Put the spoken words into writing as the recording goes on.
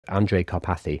Andrej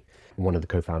Karpathy, one of the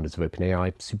co-founders of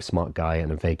OpenAI, super smart guy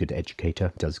and a very good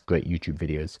educator, does great YouTube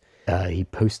videos. He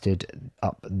posted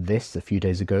up this a few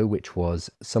days ago, which was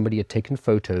somebody had taken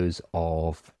photos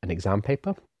of an exam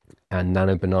paper and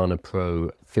Nano Banana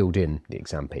Pro filled in the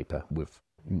exam paper with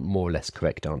more or less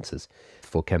correct answers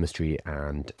for chemistry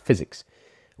and physics.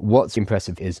 What's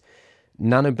impressive is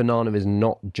Nano Banana is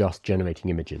not just generating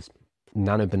images.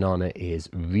 Nano Banana is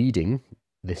reading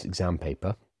this exam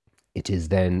paper. It is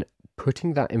then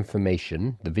putting that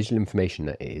information, the visual information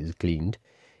that is gleaned,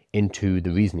 into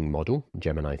the reasoning model,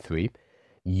 Gemini 3,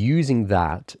 using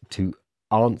that to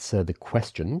answer the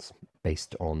questions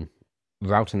based on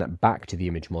routing that back to the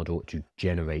image model to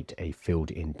generate a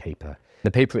filled-in paper.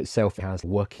 The paper itself has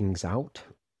workings out,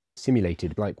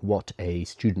 simulated like what a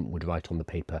student would write on the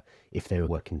paper if they were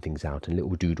working things out, and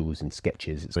little doodles and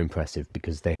sketches. It's so impressive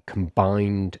because they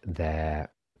combined their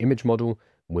image model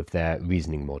with their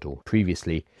reasoning model.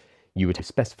 Previously, you would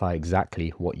specify exactly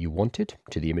what you wanted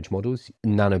to the image models.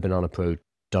 Nano Banana Pro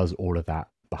does all of that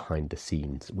behind the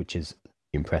scenes, which is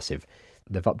impressive.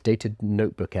 They've updated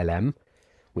NotebookLM,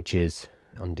 which is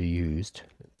underused,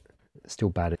 still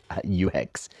bad at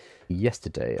UX.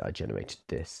 Yesterday, I generated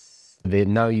this. They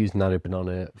now use Nano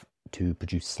Banana to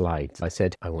produce slides. I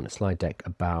said I want a slide deck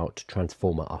about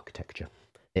transformer architecture.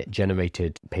 It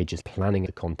generated pages planning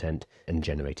the content and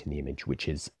generating the image, which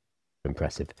is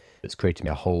impressive. It's creating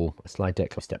a whole slide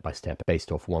deck step by step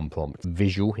based off one prompt.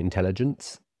 Visual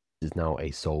intelligence is now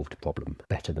a solved problem,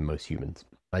 better than most humans.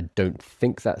 I don't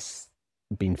think that's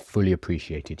been fully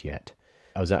appreciated yet.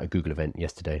 I was at a Google event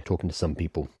yesterday talking to some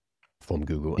people from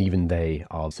Google. Even they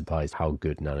are surprised how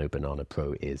good Nano Banana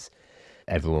Pro is.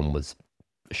 Everyone was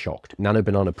shocked. Nano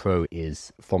Banana Pro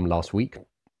is from last week,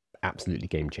 absolutely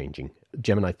game-changing.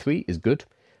 Gemini 3 is good.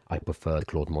 I prefer the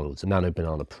Claude models. Nano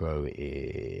Banana Pro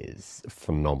is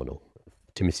phenomenal.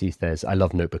 Timothy says, I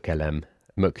love NotebookLM.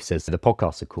 Mercury says, the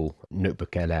podcasts are cool.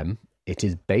 NotebookLM, it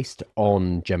is based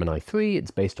on Gemini 3.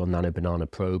 It's based on Nano Banana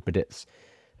Pro, but it's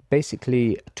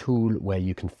basically a tool where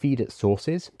you can feed it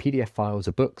sources, PDF files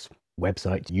of books,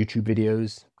 websites, YouTube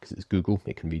videos, because it's Google,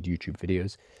 it can read YouTube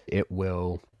videos. It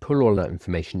will pull all that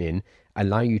information in,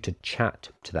 allow you to chat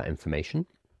to that information,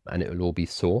 and it will all be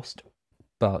sourced.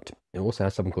 But it also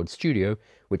has something called Studio,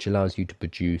 which allows you to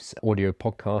produce audio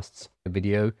podcasts, a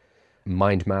video,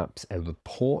 mind maps, a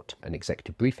report, an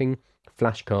executive briefing,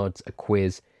 flashcards, a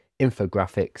quiz,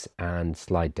 infographics, and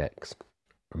slide decks.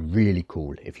 Really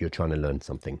cool if you're trying to learn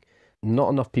something. Not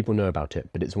enough people know about it,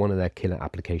 but it's one of their killer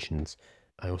applications.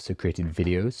 I also created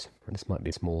videos. This might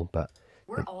be small, but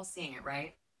we're all seeing it,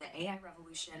 right? The AI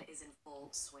revolution is in full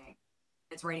swing.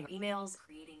 It's writing emails,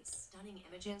 creating stunning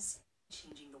images,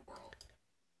 changing the world.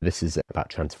 This is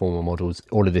about transformer models.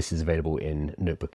 All of this is available in Notebook